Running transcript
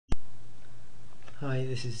Hi,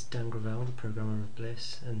 this is Dan Gravel, the programmer of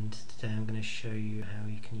Bliss, and today I'm going to show you how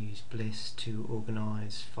you can use Bliss to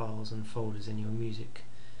organise files and folders in your music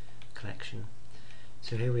collection.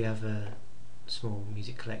 So here we have a small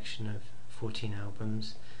music collection of 14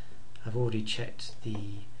 albums. I've already checked the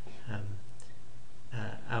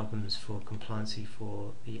albums for compliancy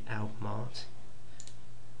for the album art,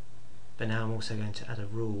 but now I'm also going to add a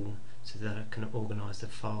rule so that I can organise the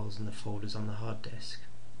files and the folders on the hard disk.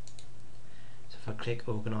 So if I click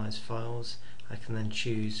Organise Files, I can then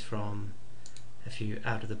choose from a few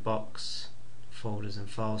out-of-the-box folders and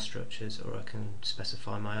file structures, or I can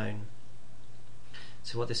specify my own.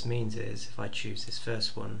 So what this means is, if I choose this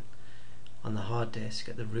first one, on the hard disk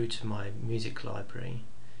at the root of my music library,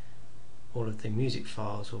 all of the music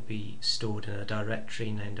files will be stored in a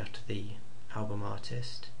directory named after the album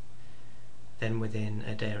artist, then within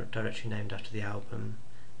a directory named after the album,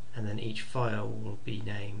 and then each file will be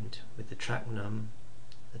named with the track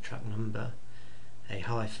number, a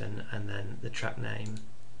hyphen, and then the track name.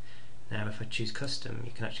 Now if I choose custom,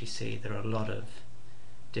 you can actually see there are a lot of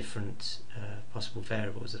different possible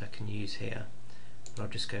variables that I can use here, but I'll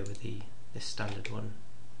just go with this standard one.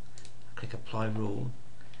 I click Apply Rule,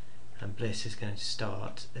 and Bliss is going to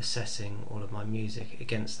start assessing all of my music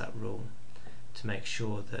against that rule to make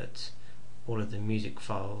sure that all of the music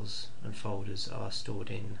files and folders are stored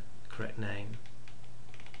in the correct name.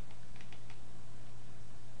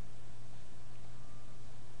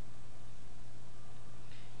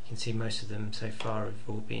 You can see most of them so far have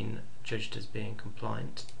all been judged as being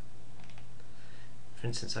compliant. For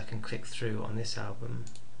instance, I can click through on this album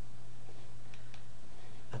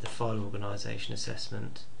at the file organisation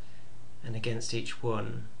assessment, and against each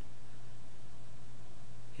one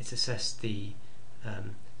it's assessed the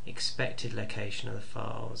expected location of the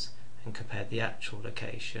files and compared the actual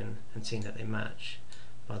location and seen that they match.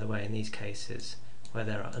 By the way, in these cases where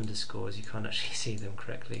there are underscores, you can't actually see them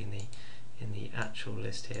correctly in the actual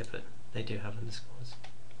list here, but they do have underscores.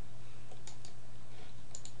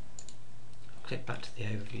 I'll click back to the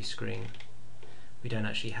overview screen. We don't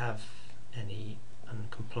actually have any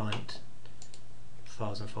uncompliant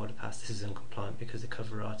files and folder paths. This is uncompliant because the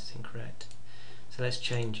cover art is incorrect. So let's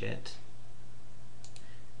change it.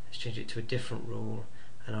 Let's change it to a different rule,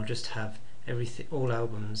 and I'll just have all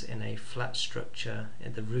albums in a flat structure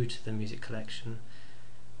at the root of the music collection,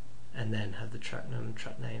 and then have the track number and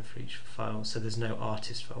track name for each file, so there's no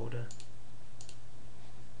artist folder.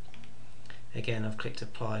 Again, I've clicked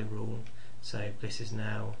Apply Rule, so Bliss is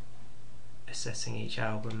now assessing each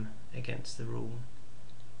album against the rule.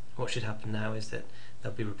 What should happen now is that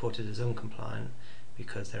they'll be reported as uncompliant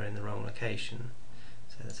because they're in the wrong location.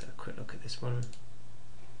 So let's have a quick look at this one.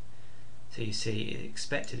 So you see it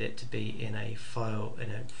expected it to be in a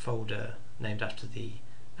folder named after the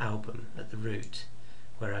album at the root,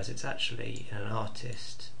 whereas it's actually in an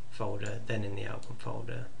artist folder, then in the album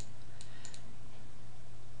folder,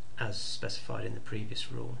 as specified in the previous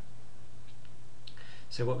rule.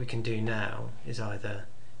 So what we can do now is either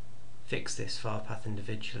fix this file path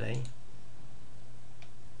individually,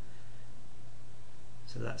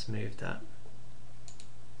 so that's moved that.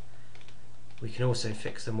 We can also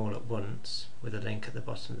fix them all at once with a link at the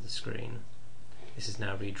bottom of the screen. This is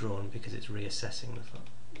now redrawn because it's reassessing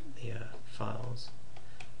the files.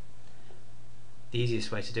 The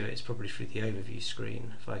easiest way to do it is probably through the overview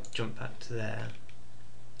screen. If I jump back to there,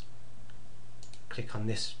 click on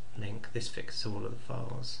this link, this fixes all of the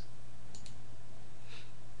files.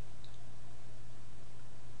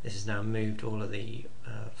 This has now moved all of the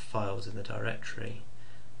files in the directory,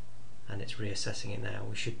 and it's reassessing it now.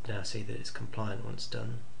 We should now see that it's compliant once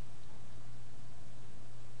done.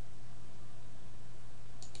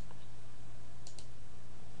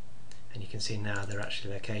 And you can see now they're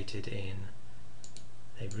actually located in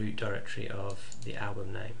a root directory of the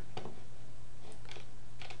album name.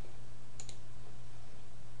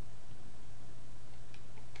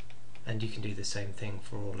 And you can do the same thing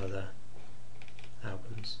for all other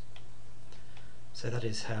albums. So that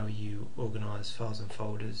is how you organise files and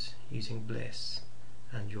folders using Bliss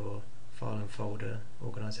and your file and folder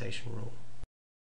organisation rule.